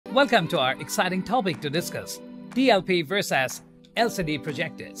Welcome to our exciting topic to discuss: DLP versus LCD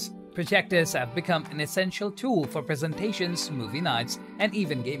projectors. Projectors have become an essential tool for presentations, movie nights, and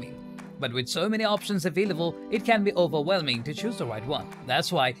even gaming. But with so many options available, it can be overwhelming to choose the right one.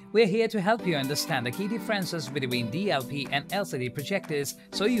 That's why we're here to help you understand the key differences between DLP and LCD projectors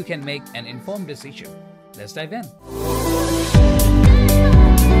so you can make an informed decision. Let's dive in.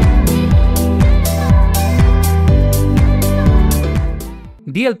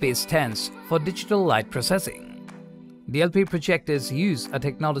 DLP stands for Digital Light Processing. DLP projectors use a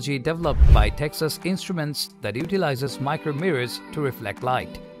technology developed by Texas Instruments that utilizes micromirrors to reflect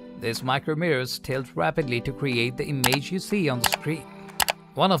light. These micromirrors tilt rapidly to create the image you see on the screen.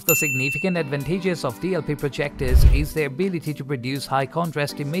 One of the significant advantages of DLP projectors is their ability to produce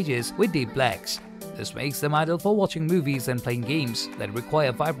high-contrast images with deep blacks. This makes them ideal for watching movies and playing games that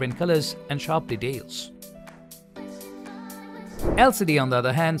require vibrant colors and sharp details. LCD, on the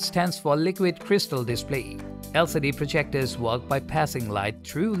other hand, stands for Liquid Crystal Display. LCD projectors work by passing light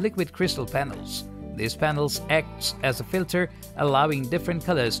through liquid crystal panels. These panels act as a filter, allowing different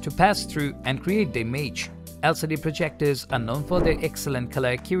colors to pass through and create the image. LCD projectors are known for their excellent color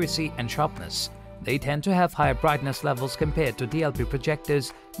accuracy and sharpness. They tend to have higher brightness levels compared to DLP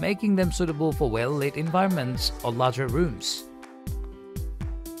projectors, making them suitable for well-lit environments or larger rooms.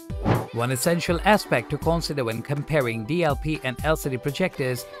 One essential aspect to consider when comparing DLP and LCD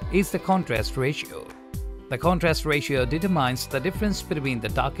projectors is the contrast ratio. The contrast ratio determines the difference between the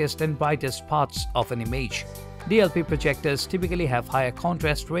darkest and brightest parts of an image. DLP projectors typically have higher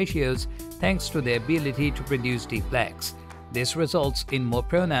contrast ratios thanks to their ability to produce deep blacks. This results in more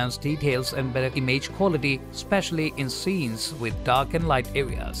pronounced details and better image quality, especially in scenes with dark and light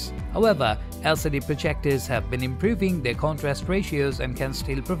areas. However, LCD projectors have been improving their contrast ratios and can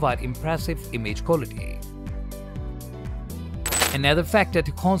still provide impressive image quality. Another factor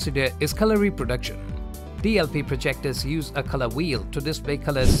to consider is color reproduction. DLP projectors use a color wheel to display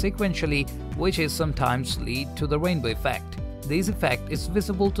colors sequentially, which is sometimes lead to the rainbow effect. This effect is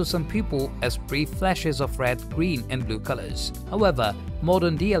visible to some people as brief flashes of red, green, and blue colors. However,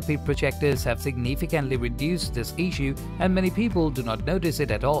 modern DLP projectors have significantly reduced this issue and many people do not notice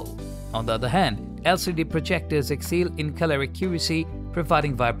it at all. On the other hand, LCD projectors excel in color accuracy,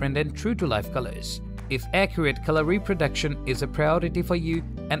 providing vibrant and true-to-life colors. If accurate color reproduction is a priority for you,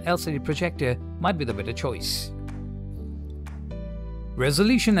 an LCD projector might be the better choice.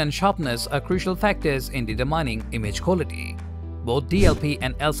 Resolution and sharpness are crucial factors in determining image quality. Both DLP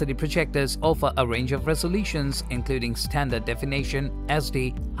and LCD projectors offer a range of resolutions including standard definition,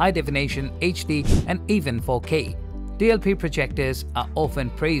 SD, high definition, HD, and even 4K. DLP projectors are often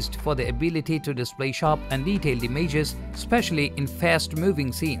praised for their ability to display sharp and detailed images, especially in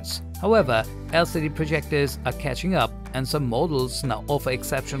fast-moving scenes. However, LCD projectors are catching up, and some models now offer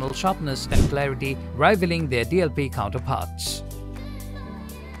exceptional sharpness and clarity, rivaling their DLP counterparts.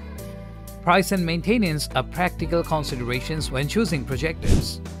 Price and maintenance are practical considerations when choosing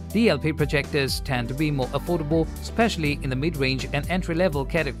projectors. DLP projectors tend to be more affordable, especially in the mid-range and entry-level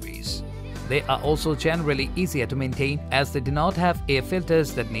categories. They are also generally easier to maintain as they do not have air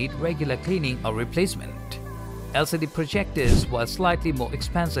filters that need regular cleaning or replacement. LCD projectors, while slightly more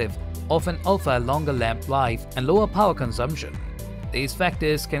expensive, often offer longer lamp life and lower power consumption. These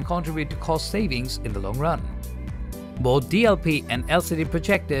factors can contribute to cost savings in the long run. Both DLP and LCD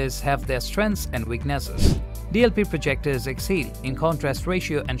projectors have their strengths and weaknesses. DLP projectors excel in contrast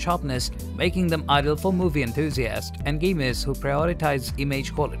ratio and sharpness, making them ideal for movie enthusiasts and gamers who prioritize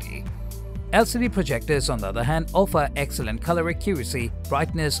image quality. LCD projectors, on the other hand, offer excellent color accuracy,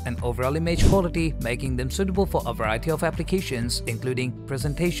 brightness, and overall image quality, making them suitable for a variety of applications, including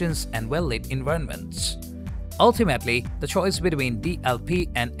presentations and well-lit environments. Ultimately, the choice between DLP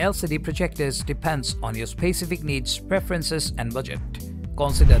and LCD projectors depends on your specific needs, preferences, and budget.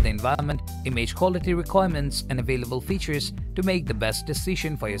 Consider the environment, image quality requirements, and available features to make the best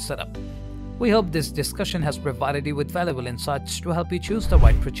decision for your setup. We hope this discussion has provided you with valuable insights to help you choose the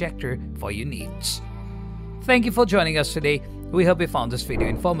right projector for your needs. Thank you for joining us today. We hope you found this video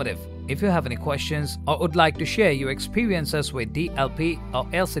informative. If you have any questions or would like to share your experiences with DLP or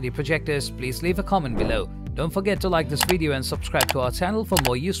LCD projectors, please leave a comment below. Don't forget to like this video and subscribe to our channel for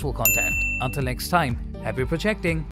more useful content. Until next time, happy projecting!